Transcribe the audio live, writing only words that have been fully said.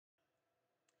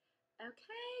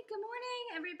Okay, good morning,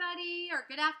 everybody, or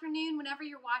good afternoon, whenever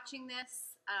you're watching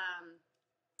this.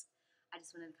 I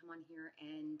just wanted to come on here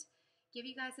and give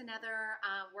you guys another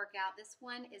workout. This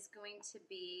one is going to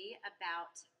be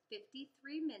about 53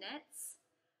 minutes.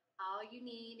 All you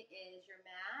need is your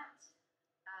mat,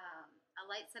 a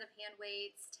light set of hand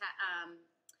weights,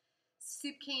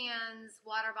 soup cans,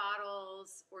 water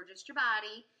bottles, or just your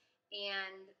body,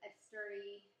 and a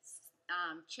sturdy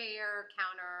chair,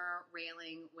 counter,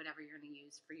 railing, whatever you're going to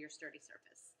use for your sturdy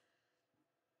surface.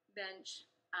 Bench.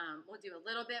 We'll do a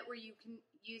little bit where you can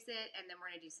use it, and then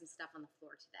we're going to do some stuff on the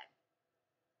floor today.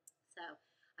 So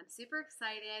I'm super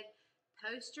excited.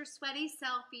 Post your sweaty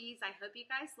selfies. I hope you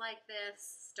guys like this.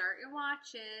 Start your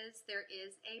watches. There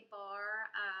is a Barre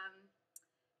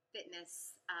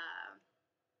fitness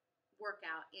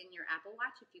workout in your Apple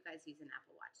Watch if you guys use an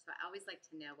Apple Watch. So I always like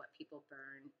to know what people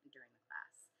burn during the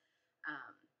class.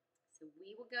 So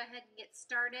we will go ahead and get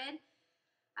started.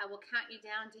 I will count you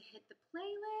down to hit the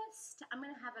playlist. I'm going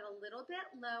to have it a little bit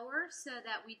lower so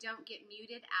that we don't get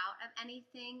muted out of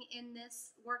anything in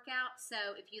this workout.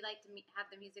 So if you like to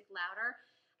have the music louder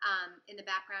in the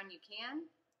background, you can,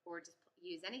 or just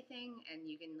use anything, and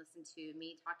you can listen to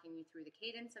me talking you through the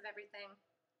cadence of everything.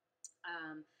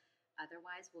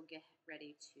 Otherwise, we'll get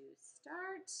ready to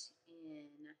start in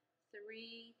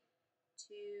 3,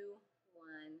 2,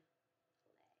 1.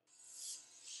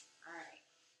 All right,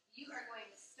 you are going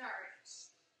to start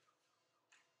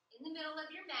in the middle of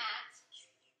your mat.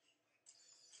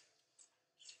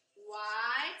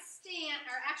 Wide stance,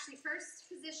 or actually first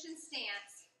position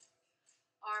stance.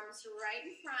 Arms right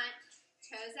in front,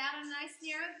 toes out on a nice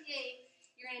narrow V.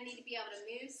 You're going to need to be able to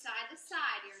move side to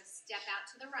side. You're going to step out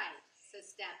to the right. So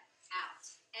step out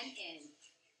and in.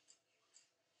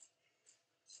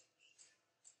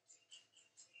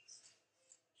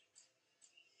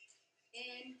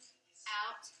 In,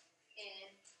 out,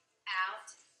 in,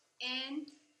 out, in,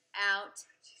 out,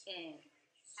 in,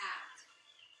 out,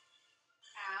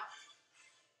 out.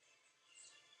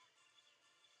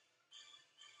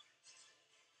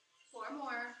 Four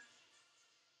more,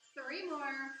 3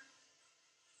 more,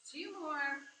 2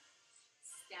 more.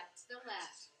 Step to the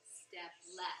left, step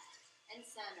left and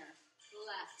center,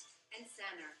 left and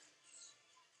center.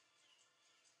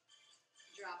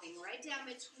 Dropping right down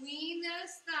between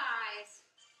those thighs.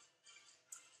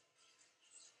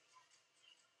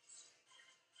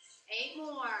 8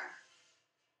 more.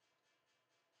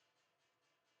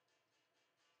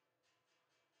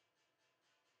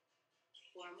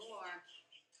 4 more.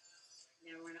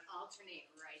 Now we're going to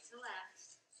alternate right to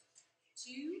left.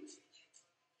 2.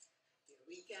 Here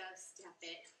we go. Step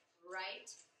it.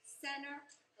 Right, center,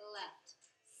 left,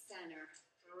 center,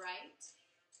 right,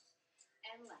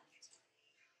 and left.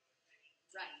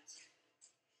 Right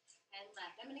and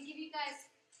left. I'm going to give you guys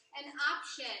an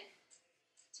option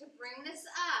to bring this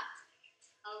up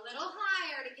a little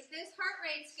higher to get those heart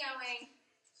rates going.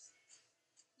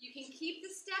 You can keep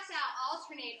the step out,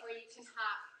 alternate, or you can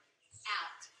hop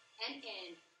out and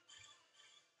in.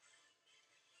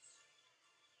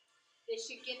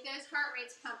 This should get those heart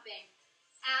rates pumping.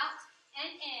 Out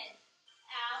and in,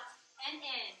 out and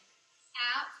in,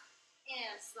 out, in.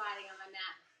 I'm sliding on my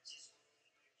mat.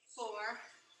 4,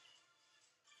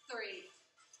 3,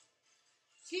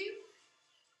 2,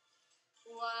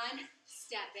 1.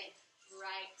 Step it.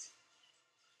 Right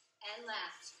and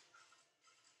left.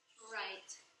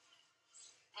 Right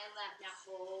and left. Now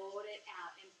hold it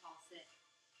out and pulse it.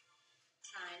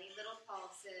 Tiny little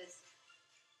pulses.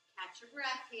 Catch your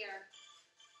breath here.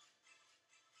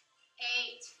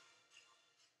 8,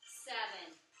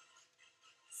 7,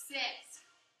 6.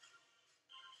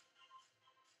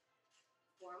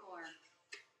 4 more.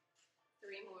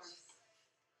 3 more.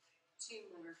 2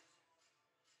 more.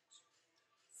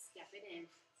 Step it in.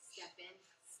 Step in.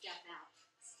 Step out.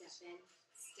 Step in.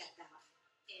 Step out.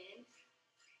 In.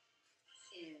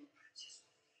 In.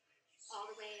 All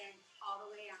the way in. All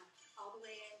the way out. All the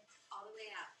way in. All the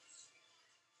way out.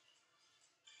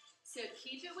 So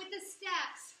keep it with the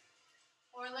steps.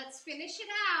 Or let's finish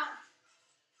it out.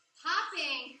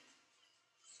 Hopping.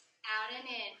 Out and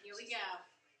in. Here we go.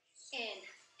 In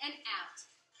and out.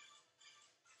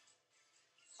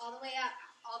 All the way up,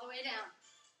 all the way down.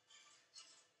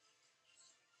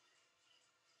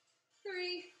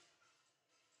 3,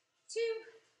 2,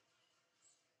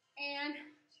 and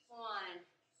 1.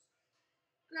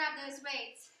 Grab those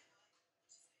weights.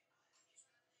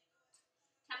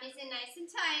 Tummy's in nice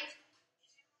and tight.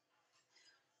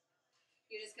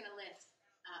 You're just going to lift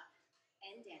up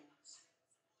and down.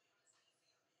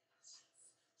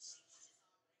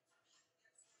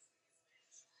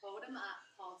 Hold them up,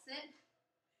 pulse it.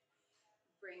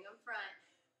 Bring them front.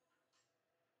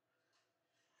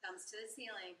 Thumbs to the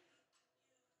ceiling.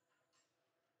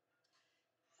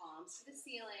 Palms to the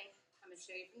ceiling. I'm going to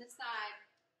show you from the side.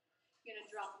 You're going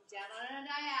to drop them down on a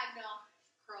diagonal.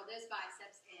 Curl those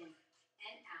biceps in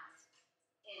and out.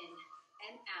 In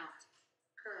and out.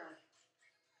 Curl.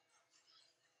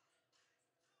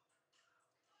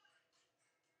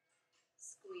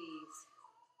 Squeeze.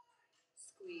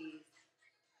 Squeeze.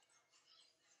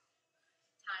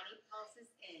 Tiny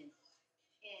pulses in.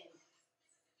 In.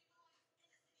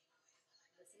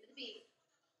 Listen to the beat.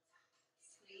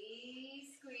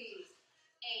 Squeeze, squeeze.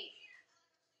 8,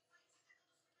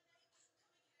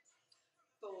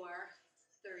 4,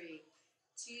 3,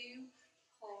 2,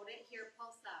 hold it here,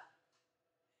 pulse up.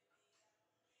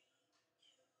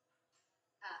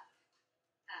 Up,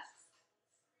 up.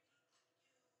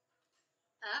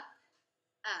 Up,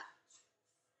 up.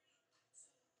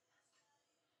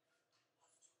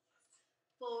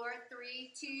 4, 3,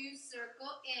 2,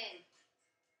 circle in.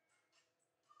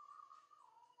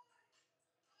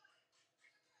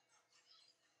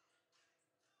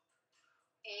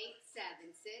 8, 7,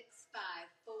 6, 5,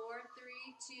 4,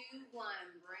 3, 2,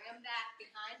 1. Bring them back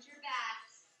behind your back.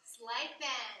 Slight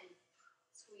bend.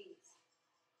 Squeeze.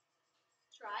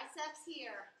 Triceps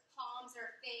here. Palms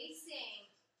are facing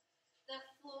the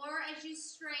floor as you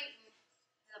straighten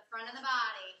the front of the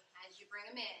body as you bring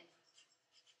them in.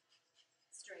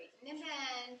 Straighten and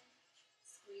bend.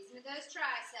 Squeeze into those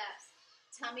triceps.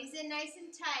 Tummy's in nice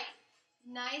and tight.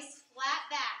 Nice flat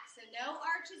back, so no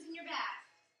arches in your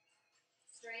back.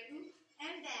 Straighten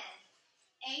and bend.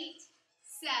 8,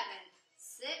 7,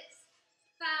 6,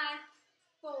 5,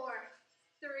 4,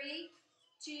 3,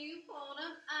 2, hold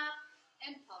them up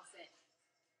and pulse it.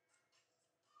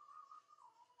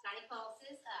 Tiny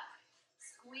pulses up.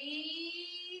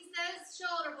 Squeeze those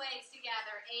shoulder blades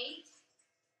together. 8,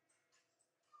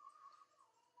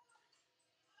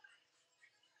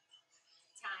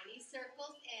 tiny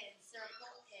circles in,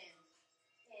 circle in,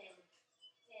 in,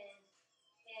 in,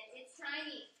 in. It's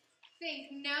tiny.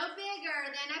 Think no bigger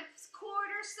than a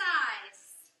quarter size.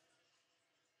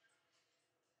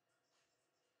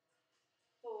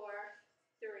 4,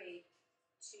 3,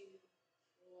 2,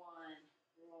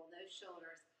 1. Roll those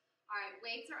shoulders. All right,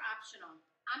 weights are optional.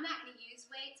 I'm not going to use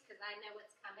weights because I know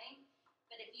what's coming.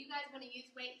 But if you guys want to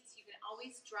use weights, you can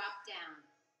always drop down.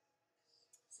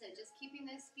 So just keeping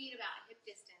those feet about hip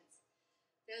distance.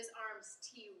 Those arms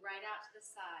tee right out to the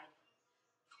side.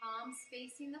 Palms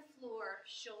facing the floor,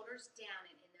 shoulders down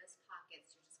and in those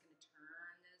pockets. You're just going to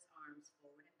turn those arms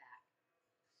forward and back.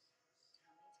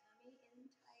 Tummy in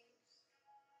tight.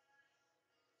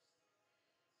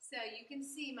 So you can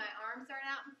see my arms are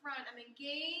out in front. I'm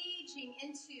engaging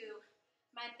into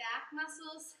my back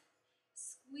muscles,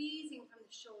 squeezing from the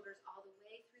shoulders all the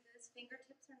way through those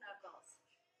fingertips or knuckles.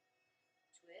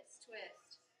 Twist,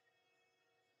 twist.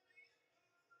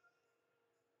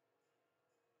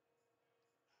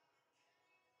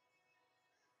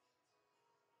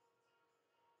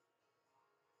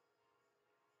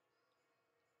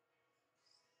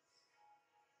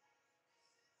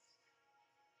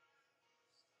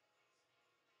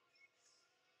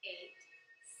 Eight,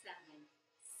 7,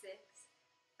 6,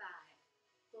 5,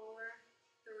 4,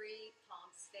 3,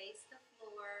 palms face the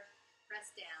floor, press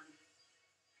down.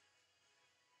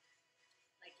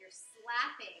 Like you're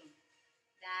slapping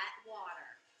that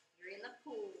water. You're in the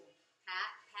pool.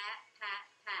 Pat, pat, pat,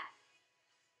 pat.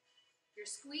 You're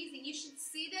squeezing. You should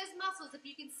see those muscles. If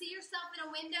you can see yourself in a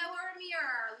window or a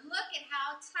mirror, look at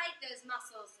how tight those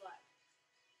muscles look.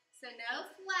 So no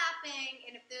flapping,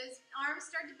 and if those arms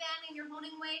start to bend and you're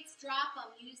holding weights, drop them.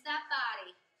 Use that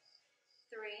body.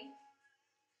 3,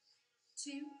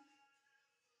 2,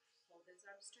 hold those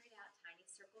arms straight out, tiny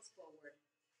circles forward.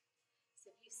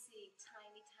 So if you see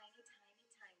tiny, tiny, tiny,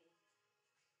 tiny,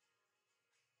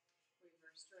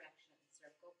 reverse direction,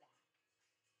 circle back.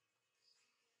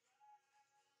 And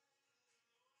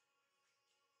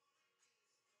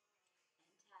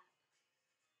tap.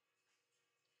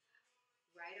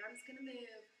 Right arm's going to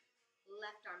move.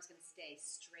 Left arm's going to stay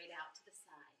straight out to the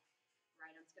side.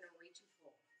 Right arm's going to reach and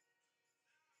pull.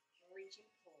 Reach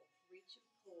and pull. Reach and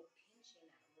pull. Pinching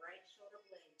that right shoulder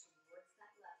blade towards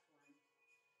that left one.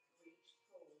 Reach,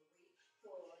 pull, reach,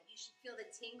 pull. You should feel the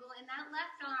tingle in that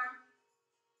left arm.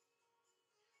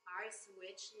 All right,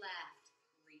 switch left.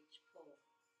 Reach, pull.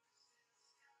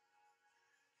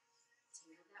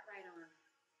 Tingle that right arm.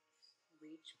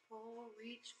 Reach, pull,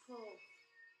 reach, pull.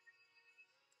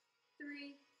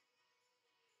 3,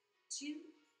 2,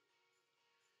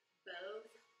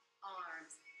 both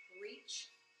arms.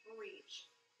 Reach, reach,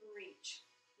 reach,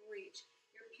 reach.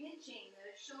 You're pinching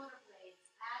those shoulder blades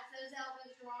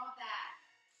draw back.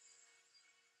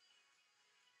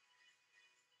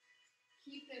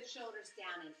 Keep those shoulders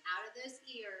down and out of those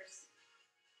ears.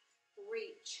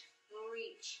 Reach,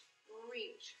 reach,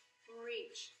 reach,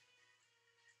 reach.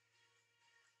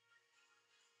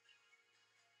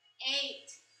 8,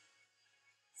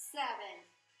 7,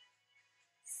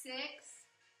 6,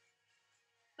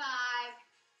 5.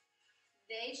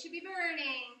 They should be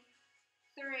burning.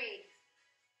 3,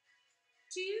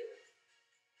 2.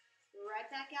 Right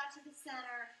back out to the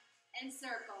center and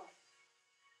circle.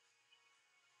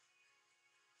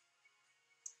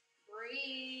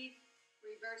 Breathe.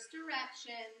 Reverse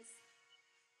directions.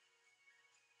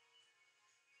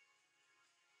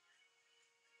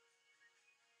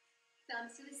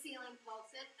 Thumbs to the ceiling,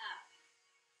 pulse it up.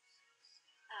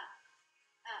 Up,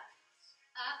 up,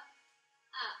 up,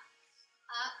 up,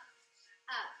 up,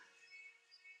 up.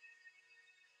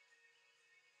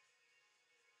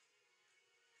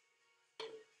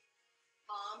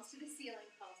 Palms to the ceiling,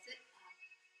 pulse it up,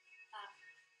 up.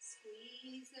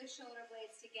 Squeeze those shoulder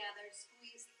blades together.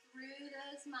 Squeeze through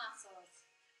those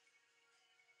muscles.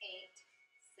 8,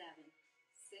 7,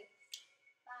 6,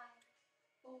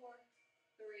 5, 4,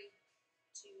 3,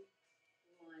 2,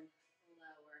 1.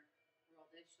 Lower. Roll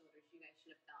those shoulders. You guys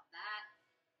should have felt that.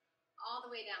 All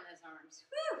the way down those arms.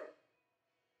 Whew.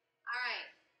 All right.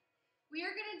 We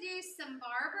are going to do some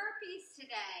bar burpees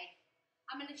today.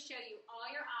 I'm going to show you all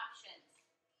your options.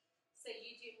 So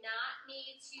you do not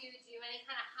need to do any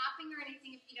kind of hopping or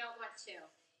anything if you don't want to.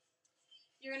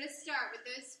 You're going to start with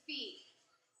those feet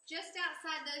just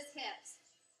outside those hips.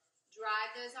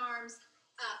 Drive those arms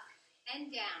up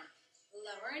and down.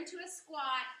 Lower into a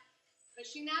squat,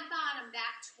 pushing that bottom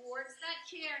back towards that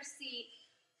chair seat.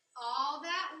 All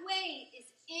that weight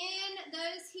is in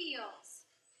those heels.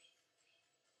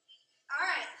 All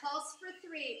right, pulse for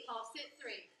 3. Pulse it.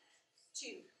 3,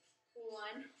 2,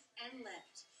 1, and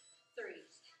lift. 3,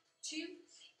 2,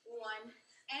 1,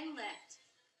 and lift.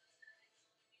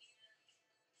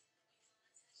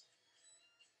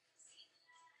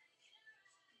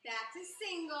 Back to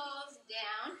singles,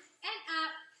 down and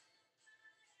up.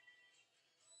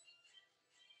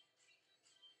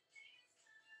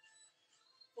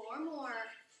 Four more.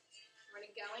 We're going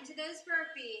to go into those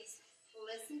burpees.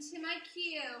 Listen to my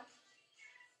cue.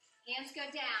 Hands go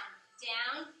down,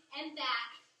 down and back,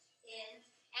 in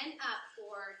and up,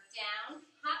 or down,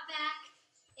 hop back,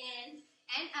 in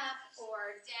and up,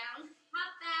 or down,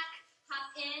 hop back,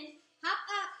 hop in, hop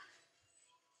up.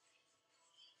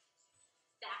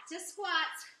 Back to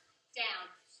squats,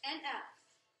 down and up,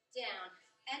 down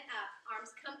and up.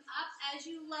 Arms come up as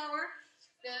you lower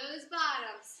those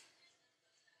bottoms.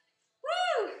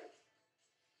 Woo!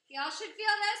 Y'all should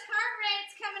feel those heart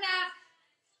rates coming up.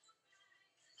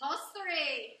 Pulse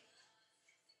 3.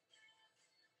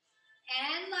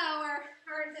 And lower.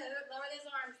 Lower those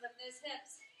arms, lift those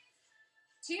hips.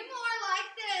 2 more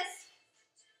like this.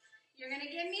 You're going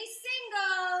to give me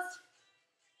singles.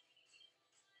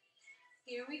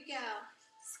 Here we go.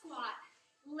 Squat,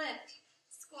 lift,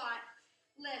 squat,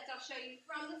 lift. I'll show you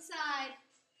from the side.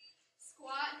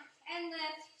 Squat and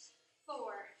lift. 4,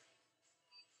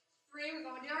 3. We're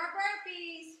going to do our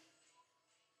burpees.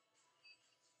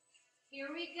 Here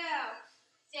we go.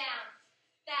 Down,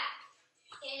 back,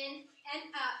 in and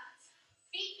up.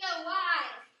 Feet go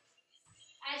wide.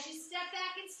 As you step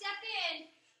back and step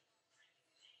in.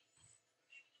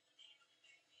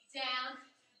 Down,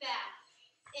 back,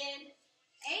 in.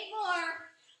 8 more.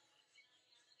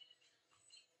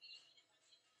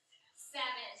 7.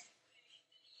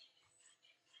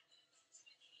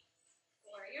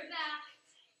 Warrior back.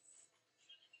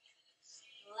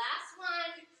 Last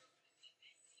one.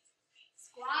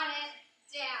 Squat it.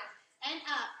 Down and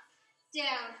up.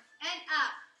 Down and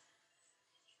up.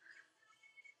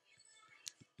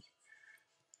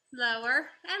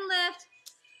 Lower and lift.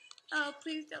 Oh,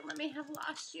 please don't let me have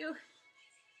lost you.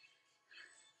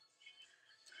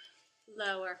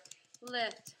 Lower,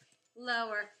 lift,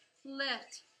 lower,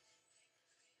 lift.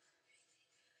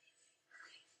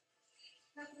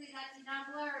 Hopefully that did not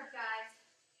blur, guys.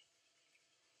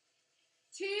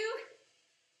 2.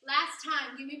 Last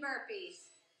time, give me burpees.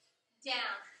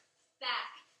 Down,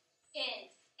 back, in,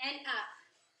 and up.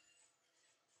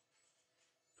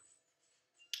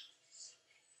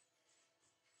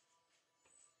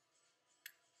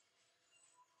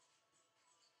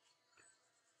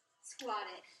 Squat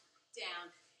it.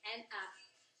 Down and up,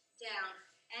 down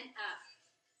and up.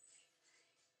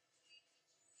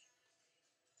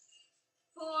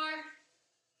 4,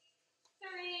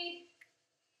 3,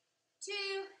 2,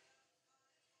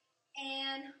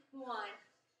 and 1. All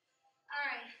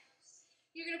right,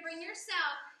 you're going to bring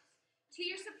yourself to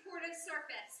your supportive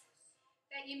surface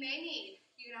that you may need.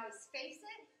 You can always face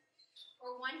it,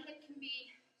 or one hip can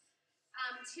be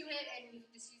to it, and you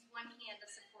can just use one hand to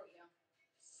support you.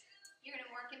 You're going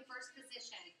to work in first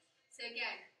position. So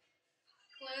again,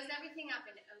 close everything up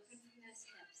and open from those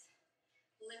hips.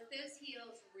 Lift those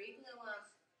heels, re-glue them,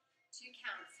 2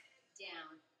 counts,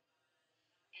 down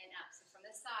and up. So from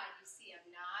the side, you see I'm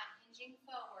not hinging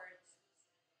forward.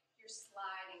 You're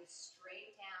sliding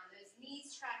straight down. Those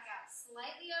knees track out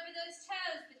slightly over those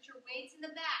toes, but your weight's in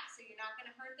the back, so you're not going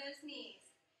to hurt those knees.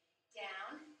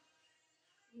 Down,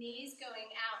 knees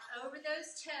going out over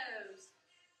those toes,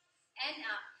 and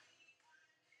up.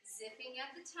 Zipping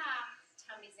at the top,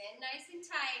 tummy's in nice and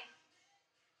tight.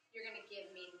 You're going to give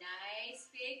me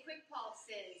nice, big, quick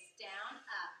pulses. Down,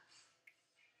 up.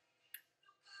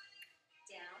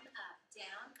 Down, up,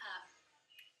 down, up.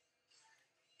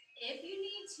 If you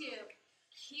need to,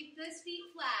 keep those feet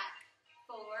flat.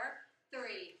 4,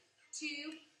 3,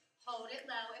 2, hold it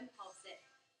low and pulse it.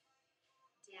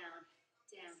 Down,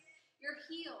 down. Your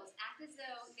heels act as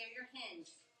though they're your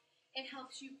hinge. It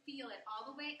helps you feel it all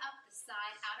the way up the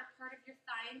side, outer part of your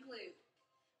thigh and glute.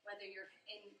 Whether you're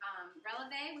in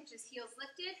releve, which is heels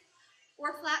lifted,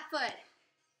 or flat foot.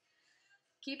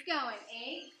 Keep going.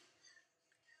 8,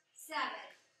 7,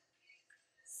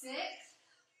 6,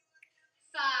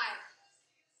 5,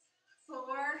 4,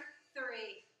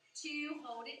 3, 2.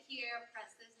 Hold it here.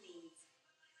 Press those knees.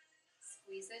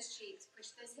 Squeeze those cheeks.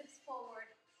 Push those hips forward.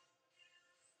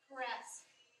 Press,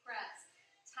 press.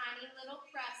 Tiny little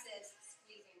presses.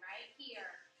 Squeezing right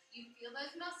here. You feel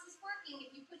those muscles working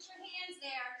if you put your hands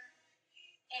there.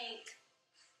 8,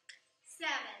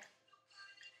 7,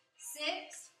 6,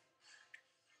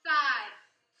 5,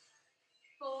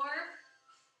 4,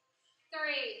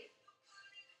 3,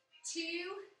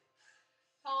 2.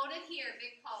 Hold it here.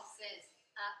 Big pulses.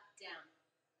 Up, down.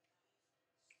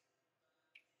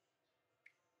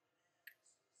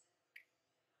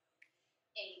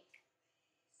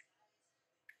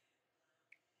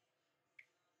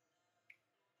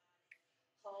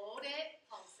 Hold it,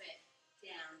 pulse it,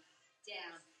 down,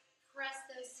 down. Press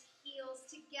those heels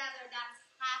together. That's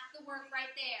half the work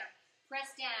right there.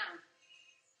 Press down.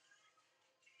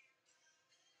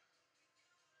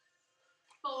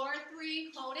 4,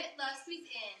 3, hold it, low, squeeze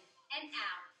in and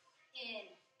out, in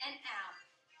and out.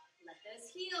 Let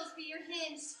those heels be your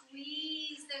hinge.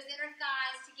 Squeeze those inner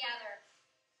thighs together.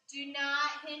 Do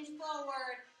not hinge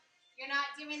forward. You're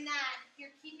not doing that.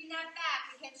 You're keeping that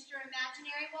back against your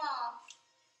imaginary wall.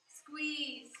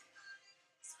 Squeeze,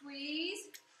 squeeze,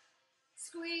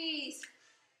 squeeze.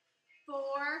 4,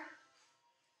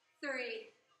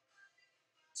 3,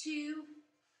 2,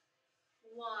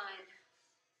 1.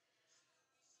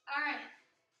 All right.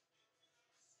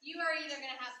 You are either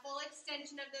going to have full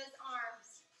extension of those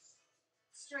arms,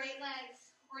 straight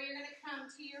legs, or you're going to come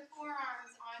to your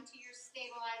forearms onto your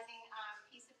stabilizing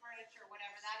piece of furniture,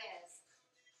 whatever that is.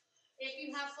 If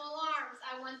you have full arms,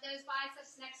 I want those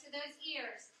biceps next to those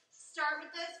ears. Start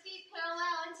with those feet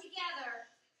parallel and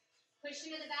together. Push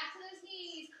into the back of those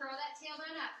knees. Curl that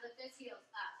tailbone up. Lift those heels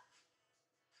up.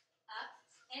 Up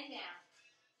and down.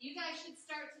 You guys should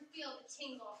start to feel the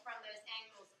tingle from those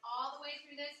ankles all the way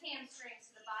through those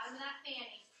hamstrings to the bottom of that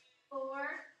fanny. 4,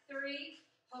 3,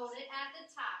 hold it at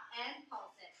the top and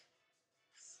pulse it.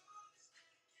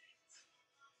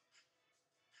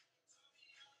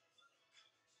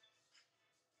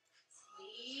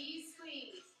 Squeeze,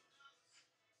 squeeze.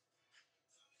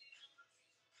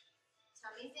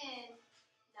 Tummy's in.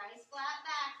 Nice flat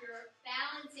back. You're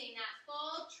balancing that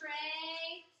full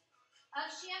tray of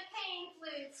champagne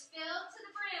flutes filled to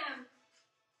the brim.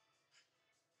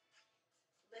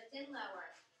 Lift and lower.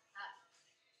 Up.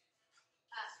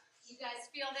 Up. You guys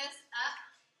feel this? Up,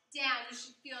 down. You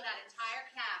should feel that entire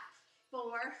calf.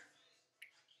 4,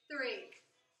 3,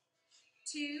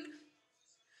 2.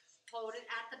 Hold it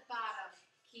at the bottom.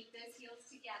 Keep those heels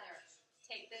together.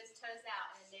 Take those toes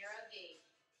out in a narrow V.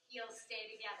 Heels stay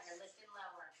together. Lift and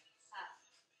lower. Up.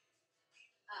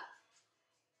 Up.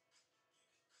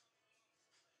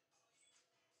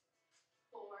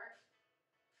 4,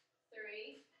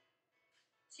 3,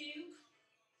 2.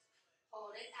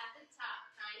 Hold it at the top.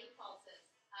 Tiny pulses.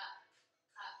 Up,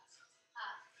 up,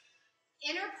 up.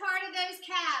 Inner part of those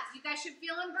calves, you guys should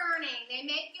feel them burning. They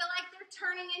may feel like they're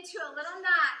turning into a little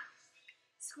knot.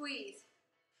 Squeeze.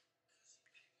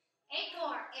 8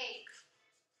 more. 8,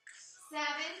 7,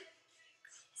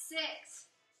 6,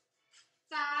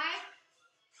 5,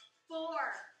 4,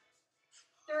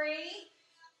 3,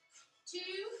 2.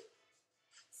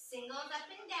 Singles up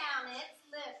and down. It's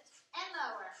lift and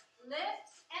lower.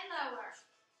 Lift and lower.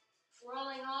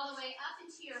 Rolling all the way up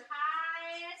into your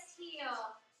highest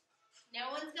heel.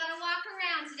 No one's going to walk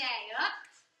around today. Up,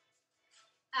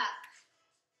 up.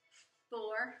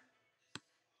 4,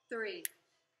 3,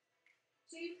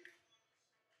 2,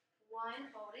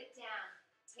 1. Hold it down.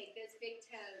 Take those big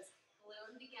toes. Glue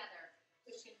them together.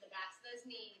 Push into the backs of those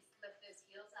knees. Lift those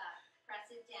heels up. Press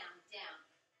it down, down.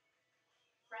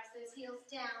 Press those heels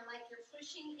down like you're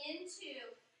pushing into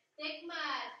thick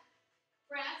mud.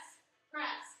 Press,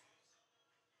 press.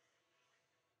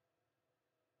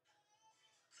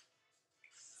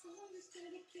 Someone just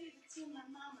gonna give it to my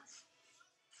mama.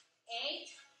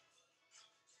 8.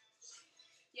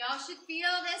 Y'all should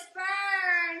feel this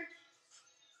burn.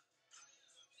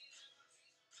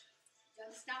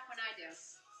 Don't stop when I do.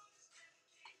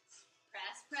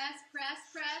 Press, press, press,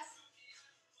 press.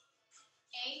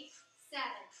 8, 7,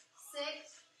 6,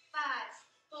 5,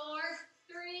 4,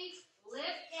 3.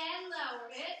 Lift and lower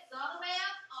it. All the way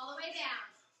up, all the way down.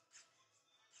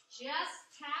 Just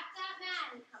tap that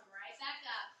mat and come right back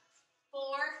up. 4,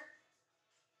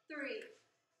 3, 2,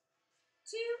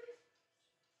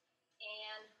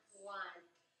 and 1.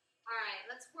 All right,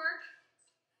 let's work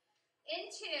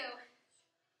into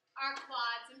our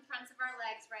quads in front of our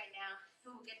legs right now.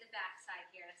 And we'll get the back side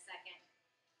here in a second.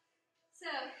 So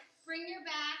bring your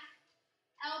back,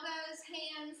 elbows,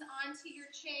 hands onto your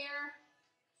chair.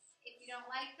 If you don't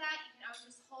like that, you can always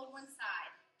just hold one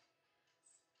side.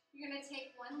 You're going to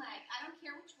take one leg. I don't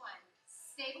care which one.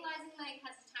 Stabilizing leg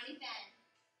has a tiny bend.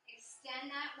 Extend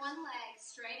that one leg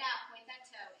straight out. Point that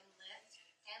toe and lift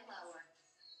and lower.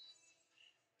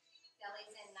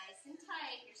 Belly's in nice and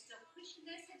tight. You're still pushing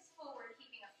those hips forward,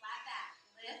 keeping a flat back.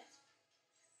 Lift,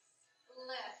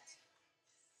 lift,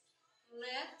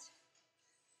 lift,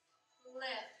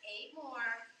 lift. 8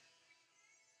 more.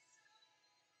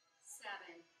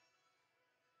 7,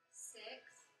 6, 5,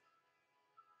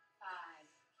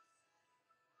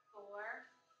 4,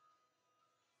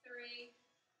 3,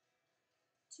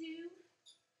 2.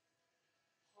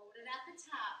 Hold it at the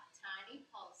top. Tiny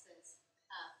pulses.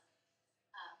 Up,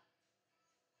 up.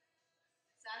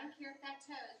 So I don't care if that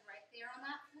toe is right there on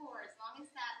that floor. As long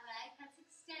as that leg that's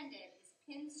extended is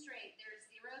pinned straight, there's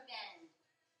 0 bend.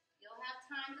 You'll have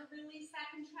time to release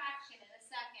that contraction in a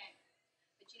second.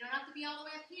 But you don't have to be all the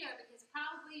way up here because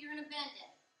probably you're going to bend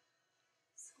it.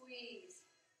 Squeeze.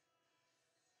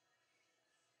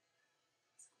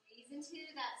 Squeeze into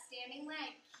that standing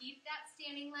leg. Keep that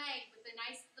standing leg with a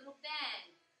nice little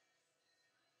bend.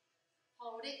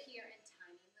 Hold it here and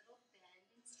tiny little bend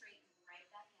and straighten right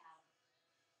back out.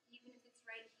 Even if it's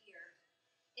right here.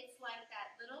 It's like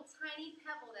that little tiny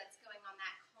pebble that's going on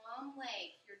that calm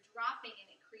leg. You're dropping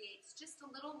and it creates just a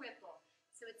little ripple.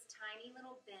 So it's tiny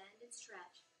little bend and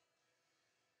stretch.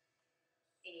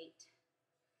 8.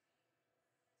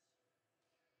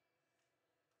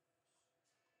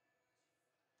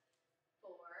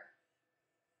 4,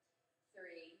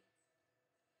 3,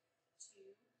 2.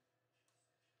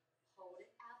 Hold it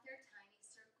out there, tiny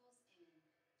circles in.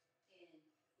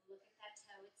 Look at that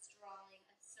toe, it's drawing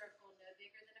a circle no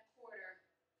bigger than a quarter.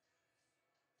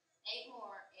 8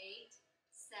 more. 8,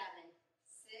 7, 6,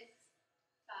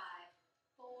 5,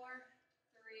 4,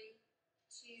 3,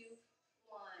 2,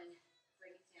 1.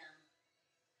 Bring it down.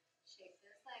 Shake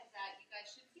those legs out. You guys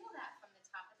should feel that from the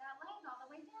top of that leg all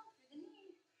the way down through the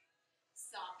knee.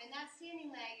 Soften that standing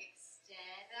leg.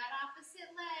 Extend that opposite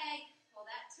leg. Pull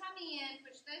that tummy in.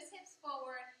 Push those hips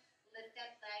forward. Lift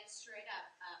that leg straight up.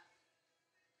 Up.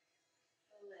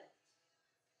 Lift.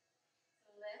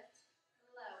 Lift.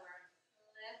 Lower.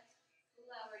 Lift.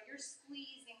 Lower. You're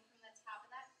squeezing from the top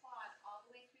of that quad all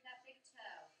the way through that big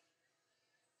toe.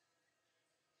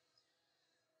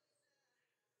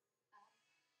 Up,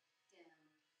 down,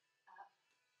 up,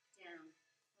 down.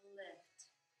 Lift,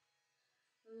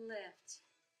 lift,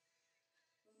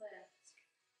 lift,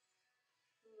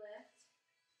 lift,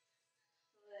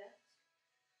 lift,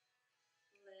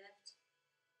 lift.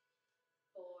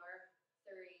 4,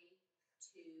 3,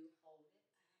 2. Hold it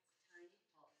back. Tiny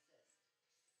pulses.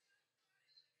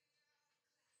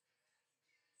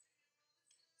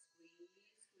 Squeeze,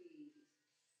 squeeze.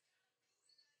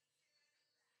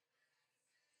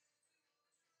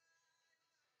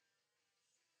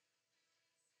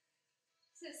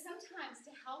 So sometimes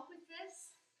to help with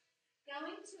this,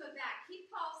 going to a back, keep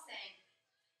pulsing,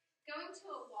 going to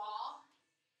a wall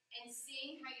and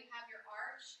seeing how you have your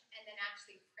arch and then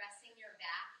actually pressing your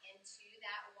back into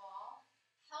that wall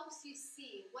helps you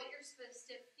see what you're supposed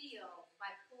to feel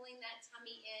by pulling that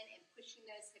tummy in and pushing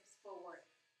those hips forward,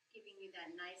 giving you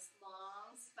that nice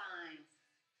long spine.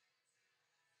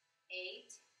 8.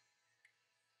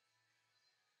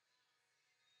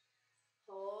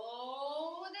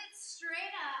 Hold it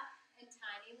straight up and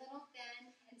tiny little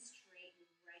bend and straighten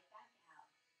right back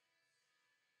out.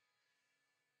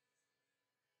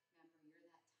 Remember,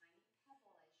 you're that tiny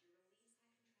pebble as you release that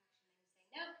contraction and say,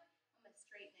 nope, I'm going to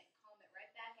straighten it, calm it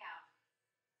right back out.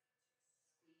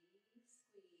 Squeeze,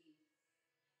 squeeze.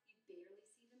 You barely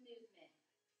see the movement.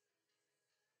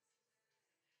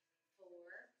 4,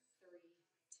 3,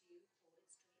 2, hold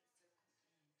it straight, circle in.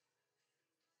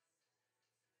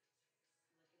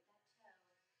 Look at that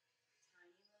toe.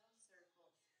 Tiny little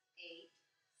circles. 8,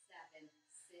 7,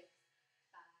 6,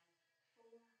 5,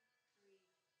 4, 3,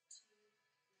 2, 1.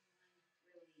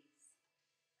 Release.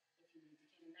 If you need to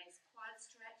get a nice quad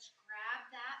stretch, grab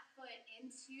that foot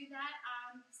into that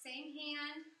same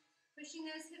hand, pushing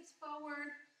those hips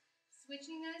forward,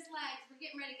 switching those legs. We're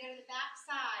getting ready to go to the back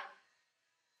side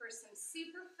for some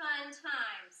super fun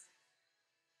times.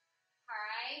 All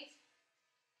right?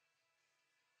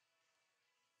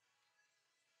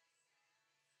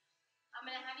 I'm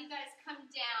going to have you guys come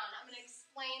down. I'm going to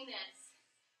explain this.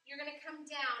 You're going to come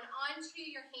down onto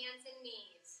your hands and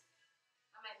knees.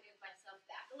 I might move myself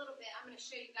back a little bit. I'm going to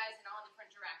show you guys in all different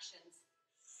directions.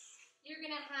 You're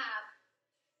going to have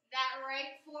that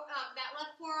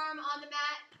left forearm on the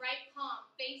mat, right palm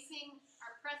facing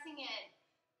or pressing in.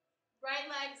 Right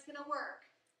leg's going to work.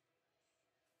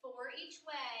 4 each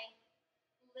way.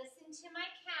 Listen to my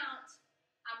count.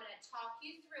 I'm going to talk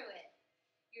you through it.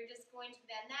 You're just going to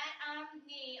bend that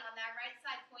knee on that right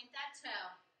side, point that toe.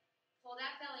 Pull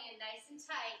that belly in nice and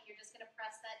tight. You're just going to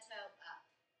press that toe up.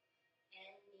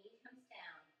 And knee comes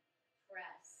down.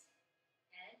 Press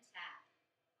and tap.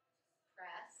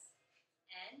 Press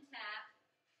and tap.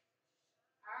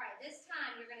 All right, this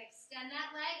time you're going to extend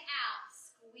that leg out.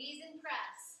 Squeeze and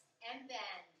press and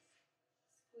bend.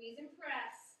 Squeeze and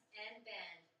press and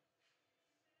bend.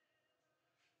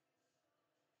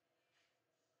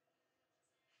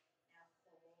 Now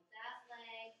hold that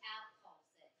leg out,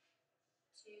 pulse it.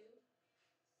 2,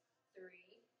 3,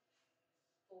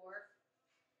 4,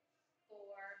 4,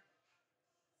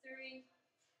 3,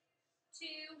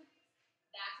 2.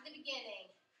 Back to the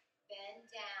beginning. Bend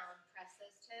down. Press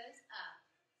those toes up.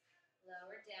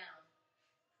 Lower down.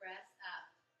 Press up.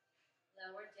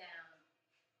 Lower down.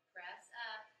 Press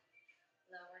up.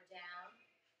 Lower down.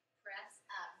 Press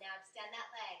up. Now extend that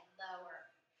leg.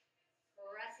 Lower.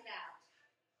 Press it out.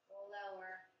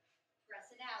 Lower. Press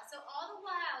it out. So all the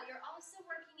while, you're also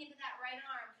working into that right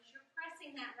arm because you're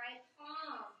pressing that right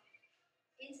palm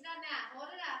into that mat.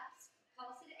 Hold it up.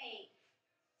 Pulse it. 8,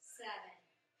 7,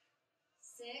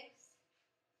 6,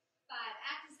 5.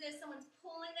 Act as though someone's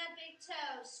pulling that big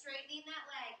toe, straightening that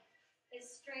leg as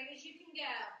straight as you can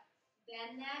go.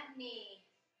 Bend that knee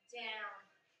down.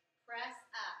 Press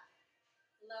up.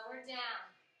 Lower down.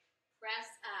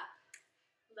 Press up.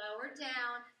 Lower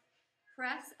down.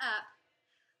 Press up.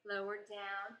 Lower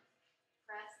down.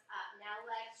 Press up. Now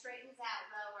leg straightens out.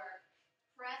 Lower.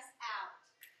 Press out.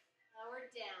 Lower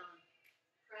down.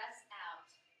 Press out.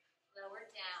 Lower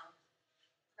down.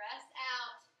 Press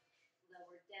out.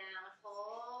 Lower down.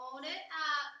 Hold it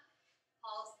up.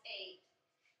 Pulse. 8,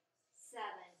 7,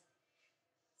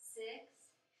 6,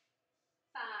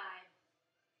 5,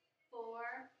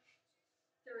 4,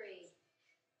 3,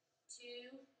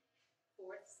 2,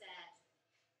 fourth set.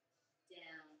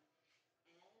 Down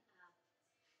and up.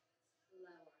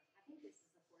 Lower. I think this is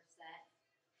the fourth set.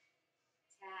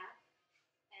 Tap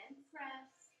and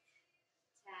press.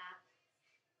 Tap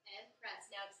and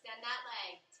press. Now extend that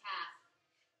leg. Tap.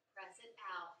 Press it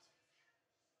out.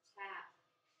 Tap.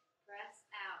 Press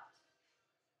out.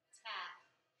 Tap.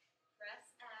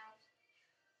 Press out.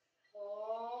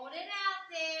 Hold it out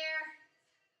there.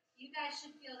 You guys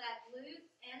should feel that glute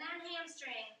and that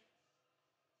hamstring.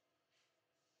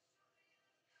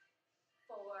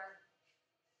 4,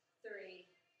 3,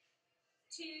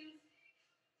 2,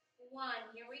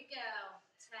 1. Here we go.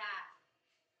 Tap.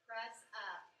 Press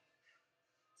up.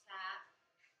 Tap.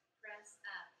 Press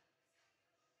up.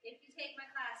 If you take my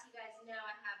class, you guys know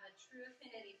I have a true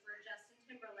affinity for Justin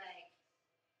Timberlake.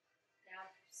 Now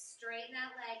straighten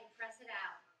that leg and press it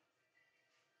out.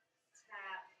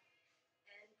 Tap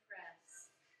and press.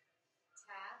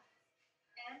 Tap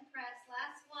and press.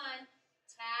 Last one.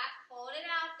 Tap. Hold it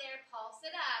out there. Pulse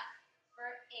it up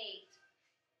for 8,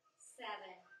 7,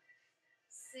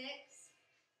 6,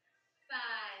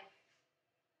 5,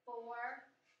 4,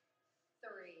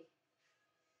 3.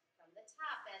 From the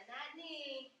top, bend that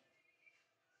knee.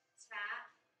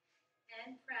 Tap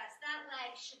and press. That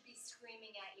leg should be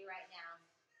screaming at you right now.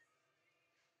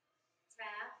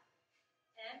 Tap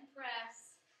and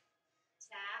press.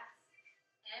 Tap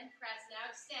and press. Now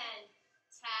extend.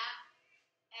 Tap,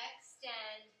 extend.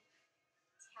 extend,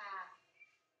 tap,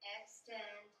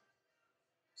 extend,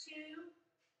 2,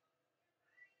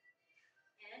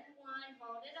 and 1.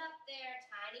 Hold it up there.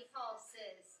 Tiny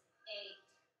pulses. 8,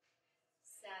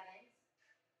 7,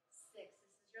 6. This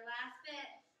is your last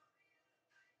bit.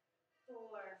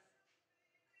 4,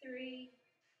 3,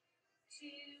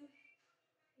 2,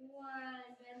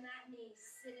 1. Bend that knee.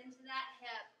 Sit into that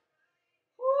hip.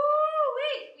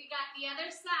 Woo-wee! We got the other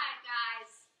side,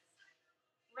 guys.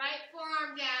 Right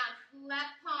forearm down.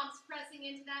 Left palms pressing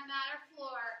into that mat or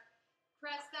floor.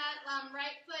 Press that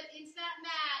right foot into that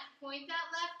mat. Point that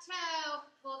left toe.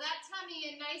 Pull that tummy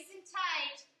in nice and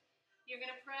tight. You're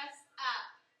going to press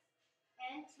up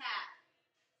and tap.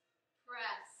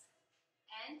 Press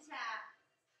and tap.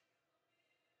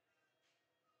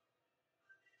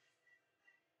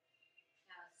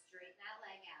 Now straighten that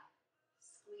leg out.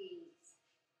 Squeeze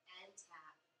and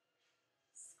tap.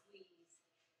 Squeeze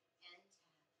and tap.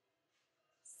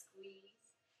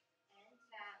 Squeeze and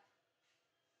tap.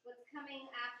 What's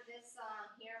coming after this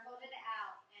song here, hold it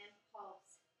out and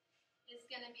pulse, is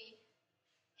going to be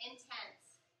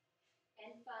intense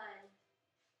and fun.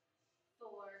 4,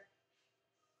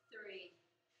 3,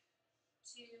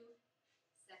 2,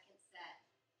 second set.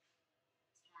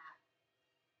 Tap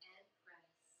and press.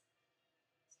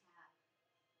 Tap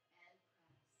and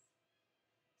press.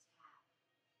 Tap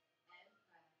and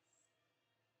press.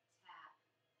 Tap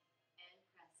and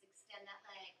press. Extend that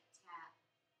leg. Tap.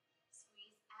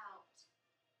 Squeeze out.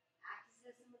 Act as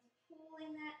if someone's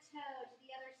pulling that toe to the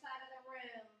other side of the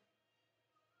room.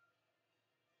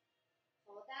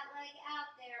 Hold that leg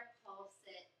out there. Pulse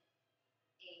it.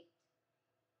 8,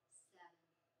 7,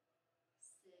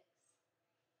 6,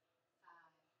 5,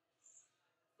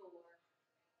 4,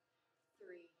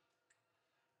 3,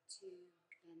 2.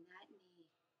 Bend that knee.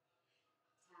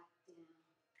 Tap down.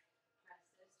 Press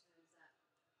those toes up.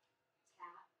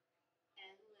 Tap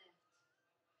and lift.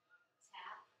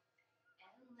 Tap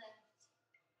and lift.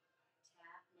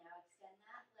 Tap. Now extend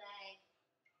that leg.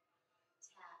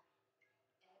 Tap.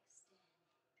 Extend.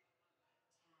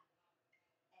 Tap.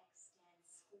 Extend.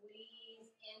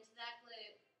 Squeeze into that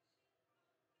glute.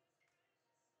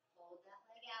 Hold that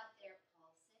leg out there.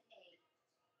 Pulse it. 8,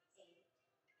 8,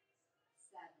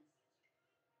 7,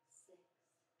 6, 5,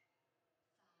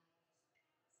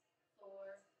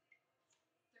 4,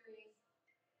 3,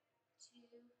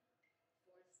 2.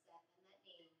 Fourth step. And that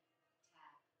knee.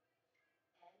 Tap and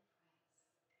press.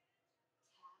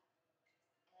 Tap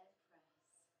and press.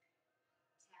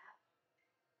 Tap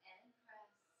and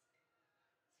press.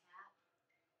 Tap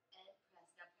and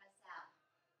press. Now press out.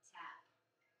 Tap.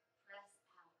 Press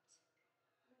out.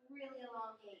 Really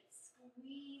elongate.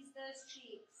 Squeeze those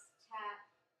cheeks.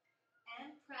 Tap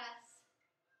and press.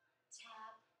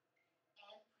 Tap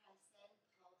and press and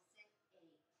pulse it.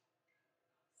 8,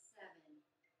 7,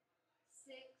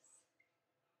 6,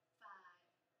 5,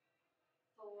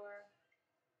 4,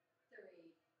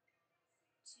 3,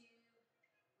 2.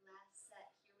 Last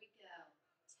set. Here we go.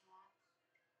 Tap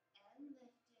and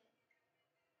lift it.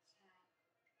 Tap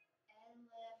and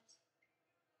lift.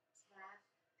 Tap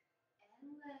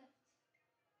and lift.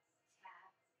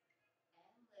 Tap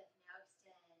and lift. Now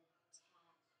extend.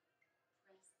 Tap.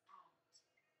 Press out.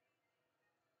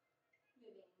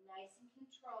 Moving nice and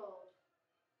controlled.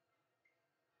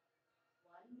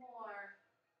 One more.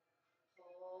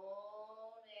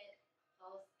 Hold it.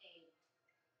 Pulse. 8,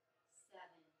 7,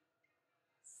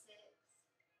 6,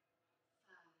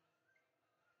 5,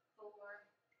 4,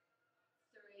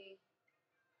 3,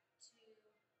 2,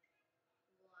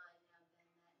 1. Now bend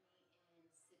that knee in.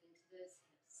 Sit into those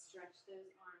hips. Stretch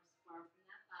those arms far from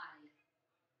that body.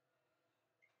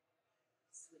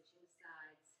 Switching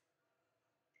sides.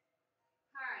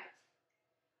 All right.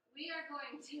 We are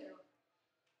going to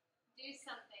do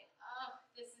something. Oh,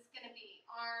 this is going to be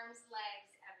arms,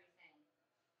 legs, everything.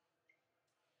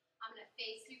 I'm going to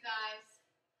face you guys.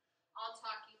 I'll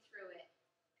talk you through it.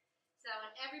 So I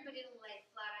want everybody to lay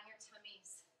flat on your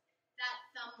tummies. That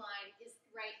thumb line is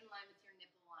right in line with your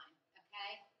nipple line,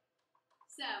 okay?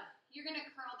 So you're going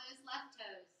to curl those left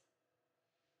toes.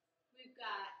 We've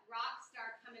got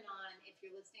Rockstar coming on if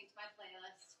you're listening to my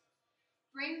playlist.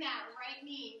 Bring that right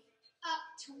knee up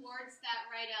towards that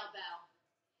right elbow.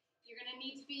 You're going to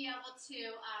need to be able to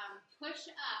push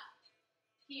up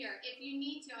here. If you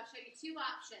need to, I'll show you 2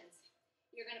 options.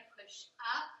 You're going to push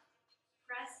up,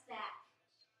 press back,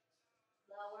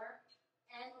 lower,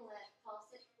 and lift. Pulse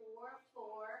it. 4,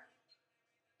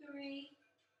 4, 3,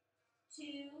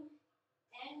 2,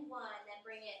 and 1. Then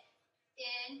bring it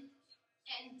in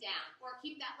and down. Or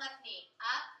keep that left knee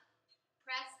up,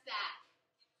 press back,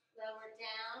 lower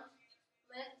down,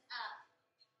 lift up.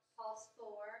 Pulse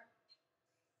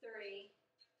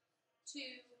 2,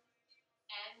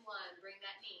 and 1. Bring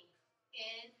that knee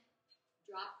in,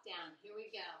 drop down. Here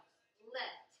we go.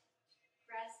 Lift,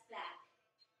 press back,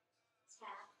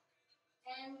 tap,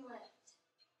 and lift.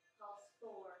 Pulse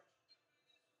 4,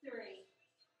 3,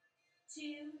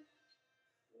 2,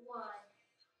 1.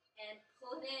 And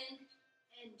pull it in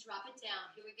and drop it down.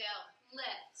 Here we go.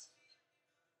 Lift,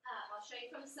 up. I'll show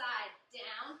you from the side.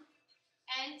 Down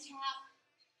and tap.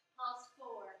 Pulse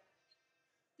 4,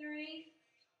 3,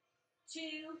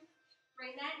 2.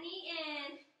 Bring that knee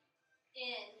in,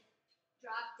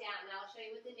 drop down. Now I'll show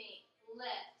you with the knee.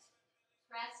 Lift,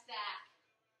 press back,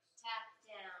 tap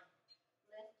down,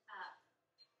 lift up,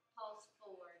 pulse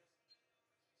 4,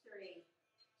 3,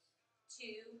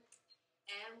 2,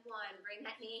 and 1. Bring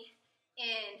that knee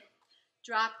in,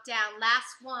 drop down.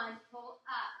 Last one, pull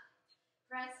up,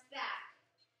 press back,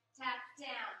 tap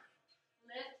down,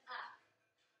 lift up,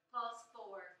 pulse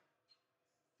 4,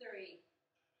 3,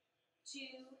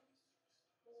 2,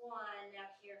 1. Now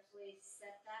carefully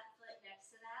set that foot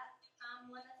next to that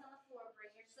one that's on the floor.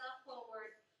 Bring yourself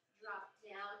forward. Drop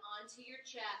down onto your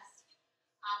chest.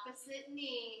 Opposite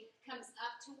knee comes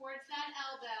up towards that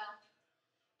elbow.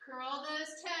 Curl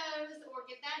those toes or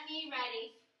get that knee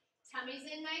ready. Tummy's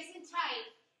in nice and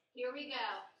tight. Here we go.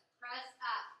 Press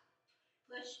up.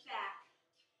 Push back.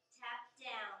 Tap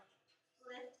down.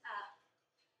 Lift up.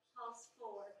 Pulse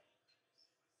 4,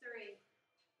 3,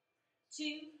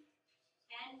 2,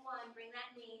 and 1. Bring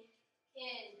that knee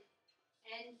in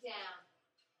and down.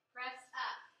 Press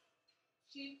up.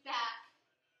 Shoot back.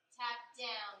 Tap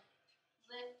down.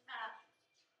 Lift up.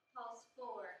 Pulse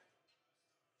 4,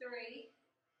 3,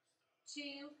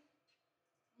 2,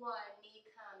 1. Knee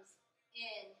comes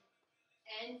in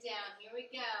and down. Here we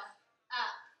go.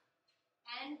 Up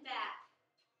and back.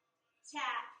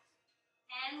 Tap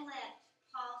and lift.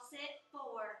 Pulse it. 4,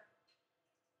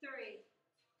 3,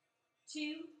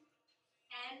 2,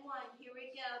 and 1. Here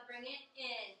we go. Bring it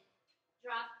in.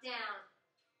 Drop down.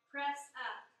 Press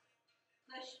up.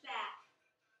 Push back.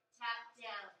 Tap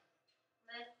down.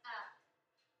 Lift up.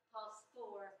 Pulse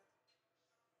 4,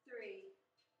 3,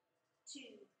 2,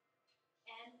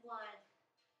 and 1.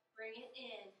 Bring it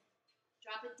in.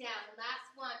 Drop it down.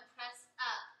 Last one. Press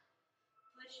up.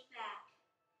 Push back.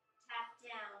 Tap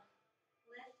down.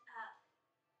 Lift up.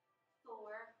 4,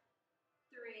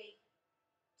 3,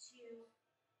 2,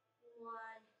 1.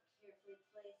 Carefully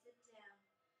place it down.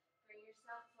 Bring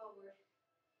yourself forward.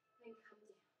 Then come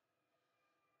down.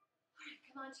 All right,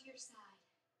 come onto your side.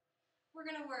 We're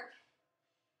going to work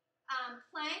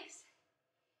planks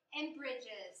and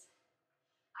bridges.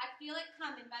 I Feel It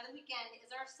Coming by The Weeknd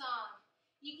is our song.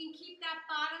 You can keep that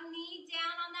bottom knee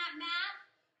down on that mat,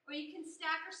 or you can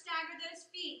stack or stagger those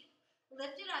feet.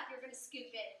 Lift it up. You're going to scoop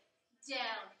it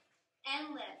down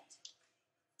and lift.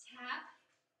 Tap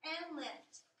and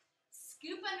lift.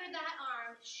 Scoop under that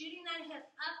arm, shooting that hip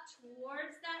up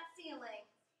towards that ceiling.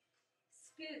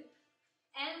 Scoop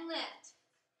and lift.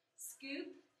 Scoop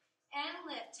and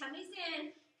lift. Tummy's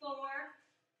in. 4,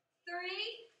 3,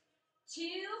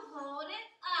 2. Hold it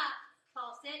up.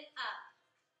 Pulse it up.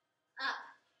 Up.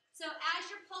 So as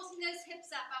you're pulsing those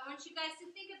hips up, I want you guys to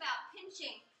think about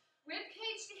pinching rib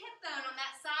cage to hip bone on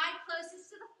that side closest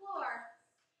to the floor.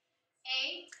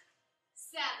 8,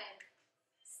 7,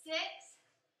 6,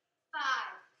 5,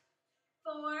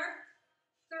 4,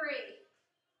 3,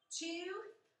 2,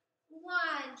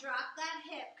 1. Drop that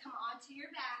hip. Come onto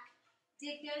your back.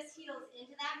 Dig those heels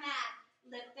into that mat.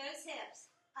 Lift those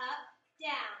hips. Up,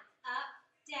 down, up,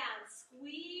 down.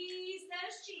 Squeeze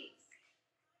those cheeks.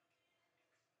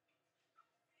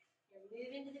 You're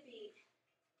moving to the beat.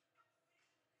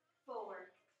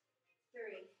 4,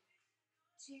 3,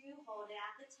 2. Hold it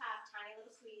at the top. Tiny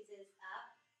little squeezes. Up,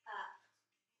 up.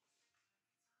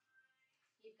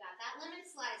 You've got that lemon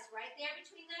slice right there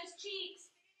between those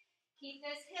cheeks. Keep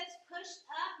those hips pushed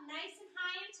up nice and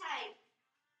high and tight.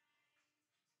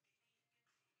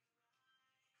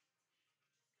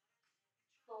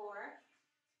 4,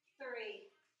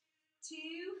 3, 2.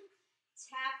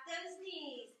 Tap those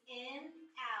knees in,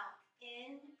 out,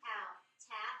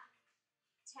 tap,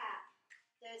 tap.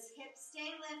 Those hips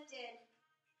stay lifted.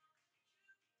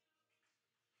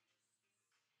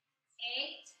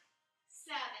 8,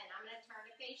 7. I'm going to turn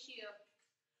to face you.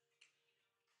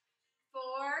 4,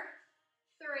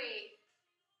 3,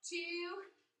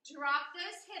 2. Drop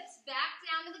those hips back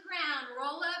down to the ground.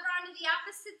 Roll over onto the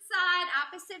opposite side,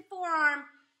 opposite forearm.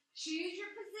 Choose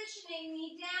your positioning,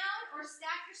 knee down or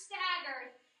stack or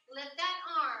staggered. Lift that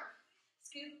arm.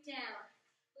 Scoop down.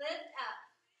 Lift up.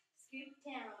 Scoop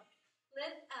down.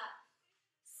 Lift up.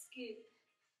 Scoop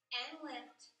and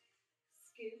lift.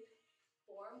 Scoop.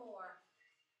 4 more.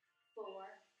 4,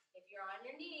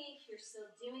 knee, you're still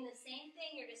doing the same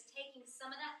thing. You're just taking some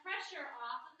of that pressure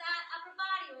off of that upper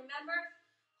body. Remember,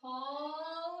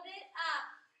 hold it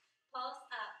up. Pulse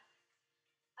up,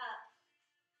 up,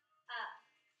 up,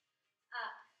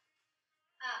 up,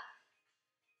 up,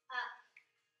 up,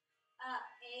 up.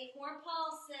 8 more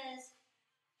pulses.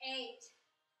 8,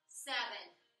 7,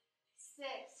 6,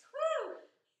 whoo!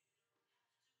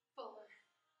 4,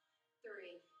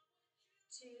 3,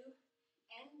 2,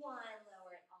 and 1.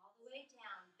 Lower it all the way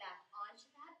down. Back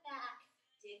onto that back.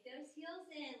 Dig those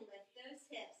heels in. Lift those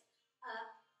hips.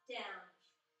 Up, down.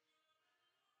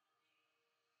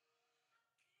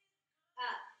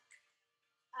 Up,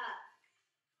 up,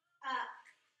 up.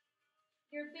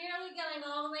 You're barely going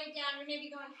all the way down. You're maybe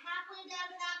going halfway down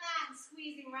to that mat and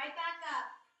squeezing right back up.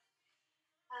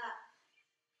 Up,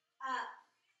 up,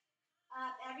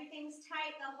 up. Everything's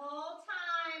tight the whole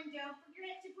time. Don't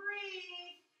forget to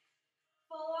breathe.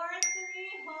 4,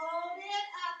 3, hold it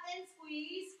up and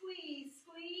squeeze, squeeze,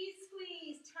 squeeze,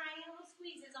 squeeze. Tiny little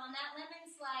squeezes on that lemon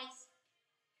slice.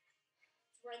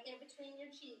 It's right there between your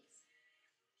cheeks.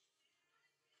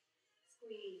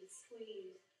 Squeeze,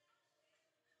 squeeze.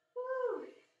 Woo.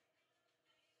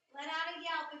 Let out a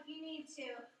yelp if you need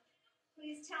to.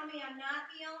 Please tell me I'm not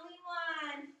the only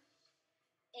one.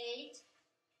 8,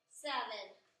 7,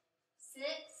 6,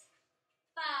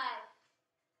 5,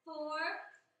 4,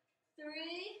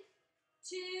 3,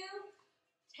 2,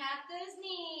 tap those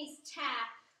knees.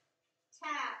 Tap,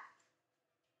 tap.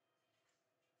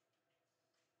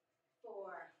 4,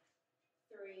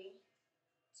 3,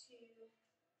 2,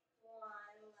 1.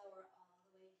 Lower all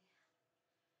the way down.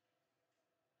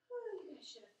 Whew, you guys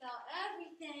should have felt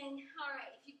everything. All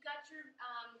right, if you've got your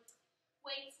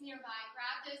weights nearby,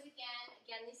 grab those again.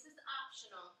 Again, this is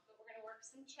optional, but we're going to work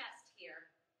some chest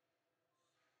here.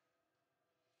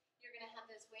 You're going to have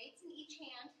those weights in each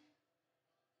hand.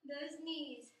 Those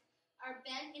knees are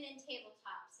bent and in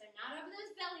tabletop, so not over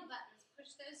those belly buttons.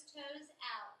 Push those toes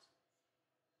out.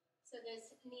 So those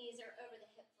knees are over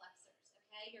the hip flexors,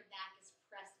 okay? Your back is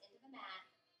pressed into the mat.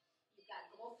 You've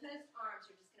got goalpost arms.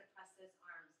 You're just going to press those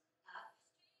arms up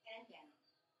and down.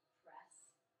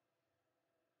 Press.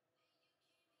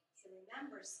 So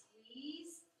remember,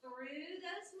 squeeze through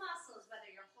those muscles, whether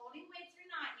you're holding weights or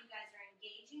not. You guys are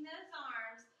engaging those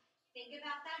arms. Think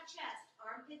about that chest,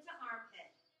 armpit to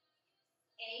armpit.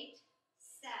 8,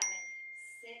 7,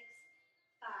 6,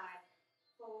 5,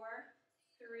 4,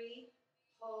 3.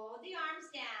 Hold the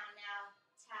arms down. Now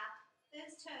tap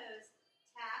those toes.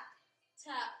 Tap,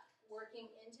 tuck. Working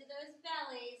into those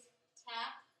bellies.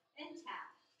 Tap and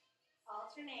tap.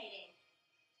 Alternating.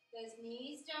 Those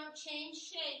knees don't change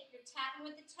shape. You're tapping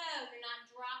with the toe. You're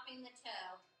not dropping the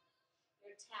toe.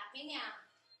 You're tapping out.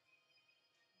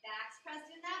 Backs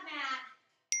pressed in that mat.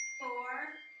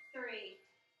 4, 3.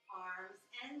 Arms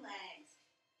and legs.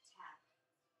 Tap.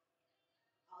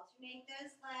 Alternate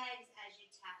those legs as you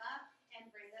tap up and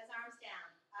bring those arms down.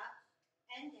 Up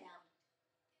and down.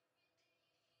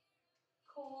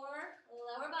 Core,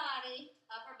 lower body,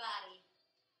 upper body.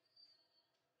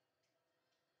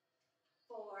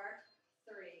 4,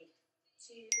 3,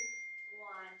 2,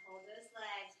 1. Hold those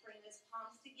legs. Bring those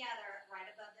palms together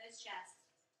right above those chests.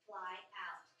 Fly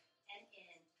out and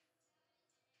in.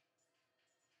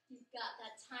 You've got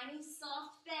that tiny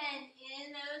soft bend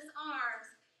in those arms.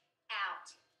 Out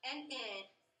and in.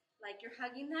 Like you're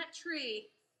hugging that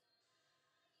tree.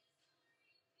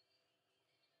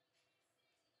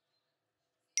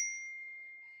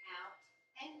 Out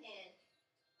and in.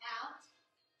 Out.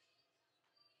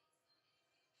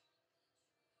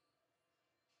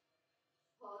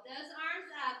 Hold those arms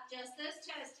up. Just those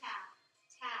toes. Tap,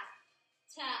 tap,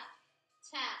 tap,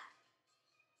 tap.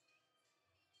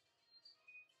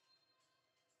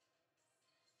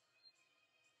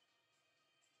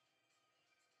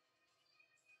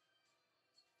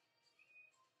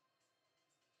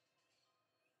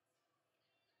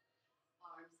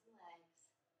 Arms and legs.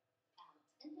 Out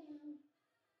and down.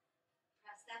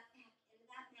 Press that back into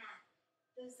that mat.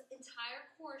 This entire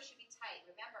core should be tight.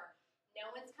 Remember, no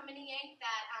one's coming to yank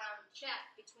that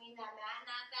check between that mat and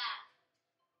that back.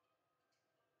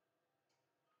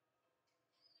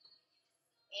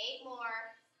 8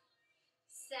 more.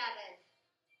 7,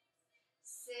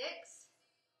 6,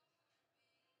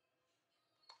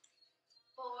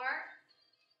 4,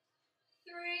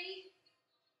 3,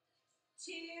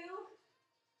 2.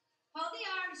 Hold the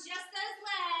arms, just those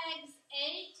legs.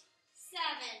 8,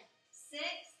 7, 6,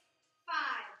 5,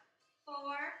 4,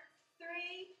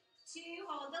 3, 2.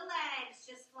 Hold the legs.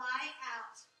 Just fly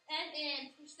out and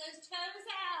in. Push those toes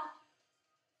out.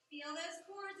 Feel those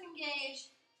cores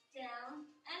engage. Down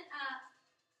and up.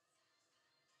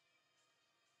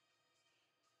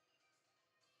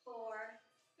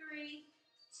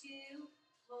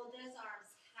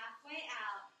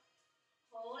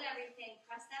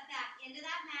 into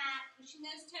that mat, pushing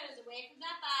those toes away from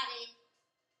that body.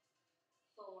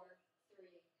 4, 3,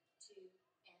 2,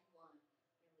 and 1.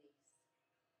 Release.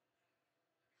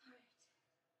 All right.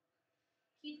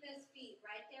 Keep those feet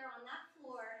right there on that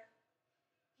floor.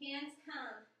 Hands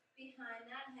come behind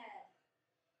that head.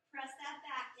 Press that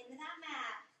back into that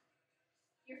mat.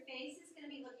 Your face is going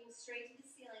to be looking straight to the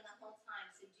ceiling the whole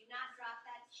time, so do not drop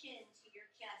that chin to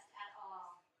your chest at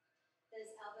all.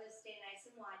 Those elbows stay nice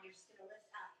and wide. You're just going to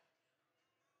lift up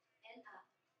and up.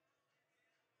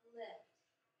 Lift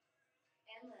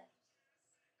and lift.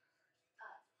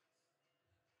 Up,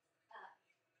 up.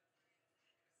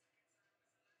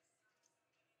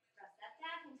 Press that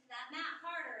back into that mat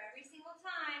harder every single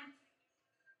time.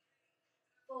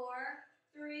 4,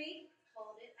 3,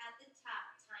 hold it at the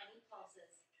top. Tiny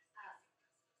pulses. Up,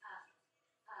 up,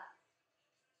 up.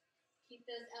 Keep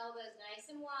those elbows nice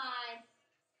and wide.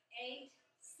 8,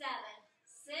 7,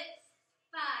 6,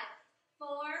 5,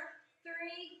 4,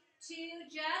 3,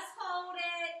 2, just hold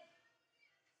it.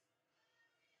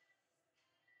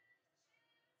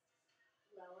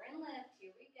 Lower and lift,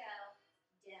 here we go.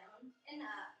 Down and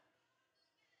up.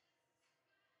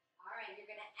 All right,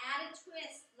 you're gonna add a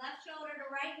twist. Left shoulder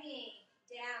to right knee.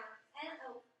 Down and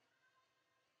up.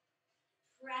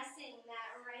 Pressing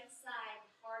that right side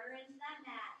harder into that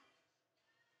mat.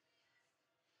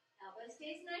 Elbow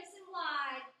stays nice and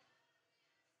wide.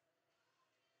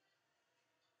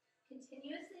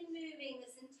 Continuously moving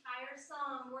this entire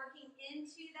song, working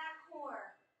into that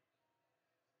core.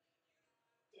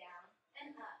 Down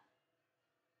and up.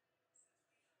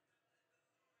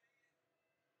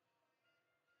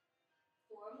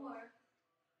 4 more.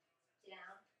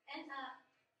 Down and up.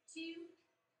 2.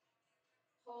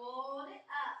 Hold it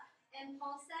up. And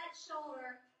pulse that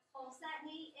shoulder. Pulse that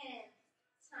knee in.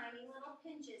 Tiny little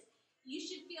pinches. You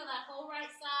should feel that whole right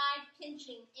side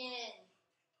pinching in.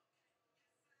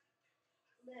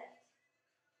 Lift.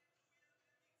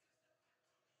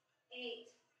 8.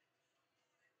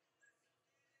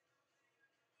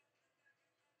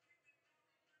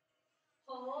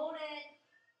 'Hold it.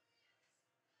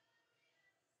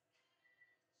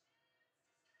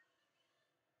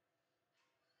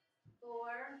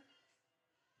 4,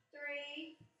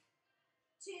 3,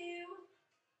 2,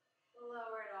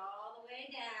 lower it all the way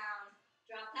down.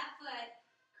 Drop that foot,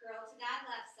 curl to that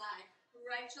left side.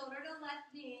 Right shoulder to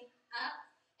left knee, up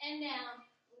and down.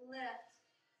 Lift,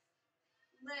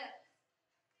 lift.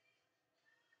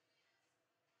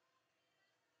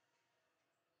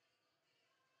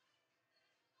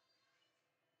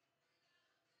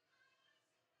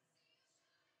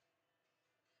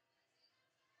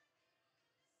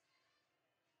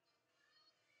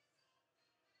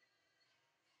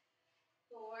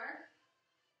 Four,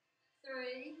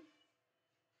 3,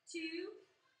 2,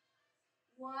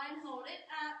 1. Hold it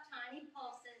up, tiny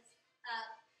pulses.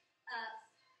 Up, up.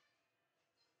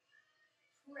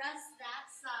 Press that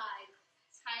side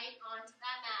tight onto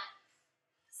that mat.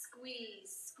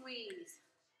 Squeeze, squeeze.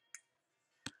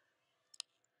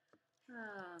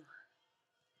 Oh.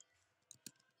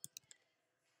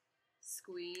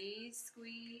 Squeeze,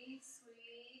 squeeze,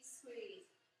 squeeze, squeeze.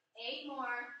 8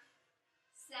 more.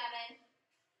 7,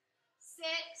 6,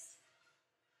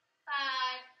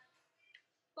 5,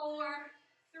 4,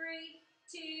 3,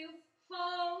 2,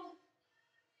 hold.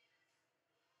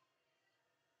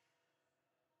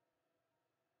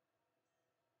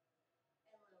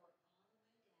 And lower all the way down.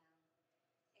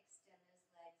 Extend those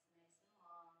legs nice and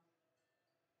long.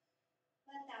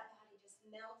 Let that body just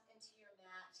melt into your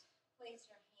mat. Place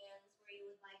your hands where you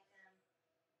would like them.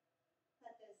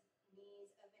 Let those knees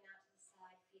open out to the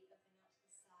side, feet open out to the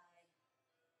side.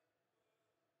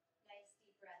 Nice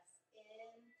deep breaths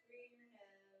in through your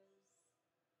nose.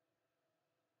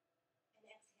 And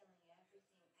exhaling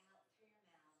everything out through your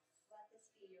mouth. Let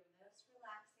this be your most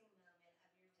relaxing moment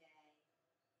of your day.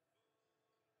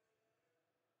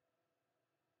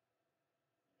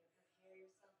 Either prepare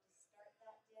yourself to start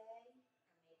that day,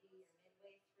 or maybe you're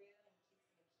midway through and it's going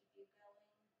to keep you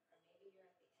going, or maybe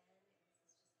you're at the end and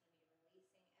this is just going to be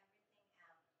releasing everything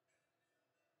out.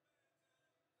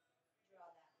 Draw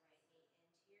that right knee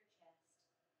into your chest.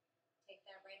 Take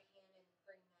that right hand and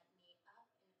bring that knee up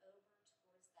and over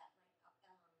towards that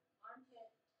right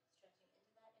armpit, stretching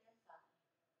into that inner thigh.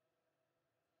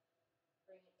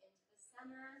 Bring it into the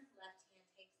center. Left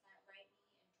hand takes that right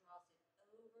knee and draws it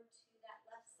over to that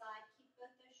left side. Keep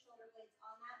both those shoulder blades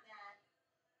on that mat.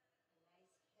 A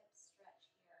nice hip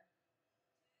stretch here.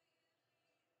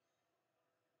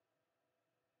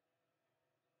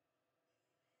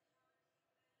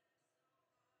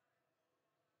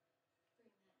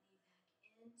 Bring that knee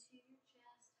back into your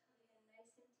chest. Hug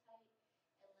it in nice and tight.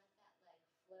 And let that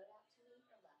float out to meet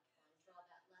your left one. Draw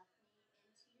that left knee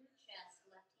into your chest.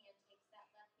 Left hand takes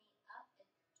that left knee up and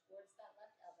towards that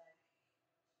left elbow.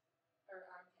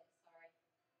 Or armpit, sorry.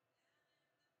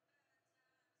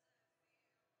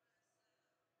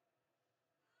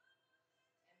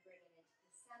 And bring it into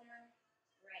the center.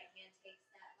 Right hand takes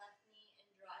that left knee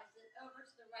and drives it over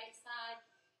to the right side,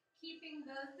 keeping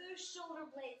both those shoulder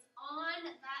blades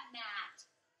on that mat.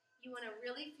 You want to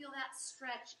really feel that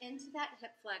stretch into that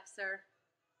hip flexor.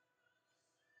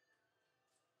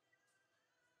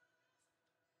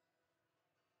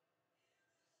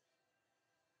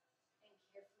 And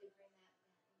carefully bring that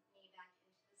knee back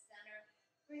into the center.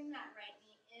 Bring that right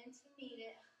knee in to meet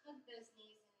it. Hug those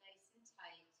knees in nice and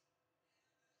tight.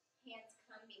 Hands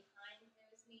come behind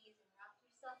those knees and rock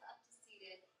yourself up to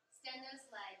seated. Extend those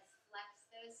legs, flex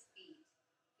those feet.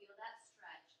 Feel that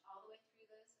stretch all the way through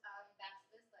those backs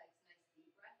of those legs. Nice deep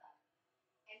breath up.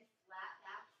 And flat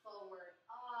back forward.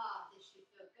 Oh, this should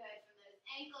feel good from those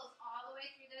ankles all the way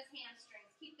through those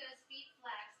hamstrings. Keep those feet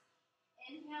flexed.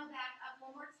 Inhale back up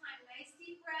one more time. Nice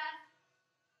deep breath.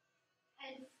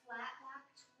 And flat back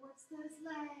towards those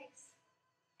legs.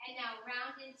 And now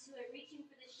round into it, reaching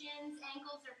for the shins,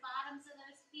 ankles, or bottoms of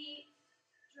those feet.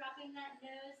 Dropping that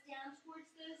nose down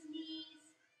towards those knees.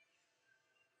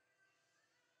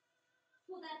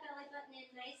 Pull that belly button in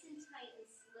nice and tight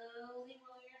and slowly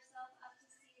roll yourself up to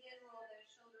seated. Roll those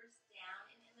shoulders down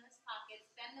and in those pockets.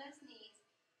 Bend those knees.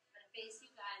 I'm going to face you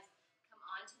guys. Come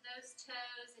onto those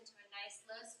toes into a nice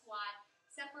low squat.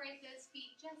 Separate those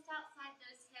feet just outside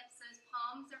those hips. Those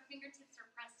palms or fingertips are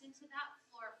pressed into that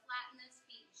floor. Flatten those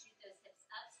feet and shoot those hips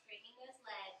up, straightening those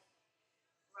legs.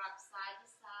 Rock side to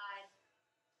side.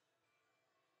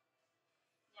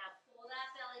 Now pull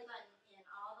that belly button in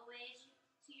all the way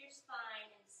to your spine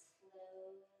and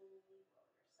slowly roll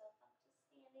yourself up to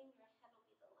standing. Your head will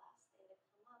be the last thing to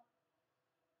come up.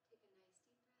 Take a nice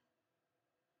deep breath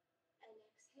and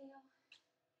exhale.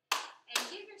 And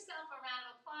give yourself a round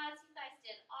of applause. You guys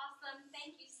did awesome.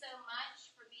 Thank you so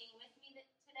much for being with me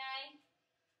today.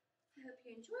 I hope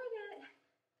you enjoyed it.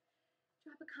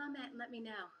 Drop a comment and let me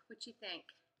know what you think.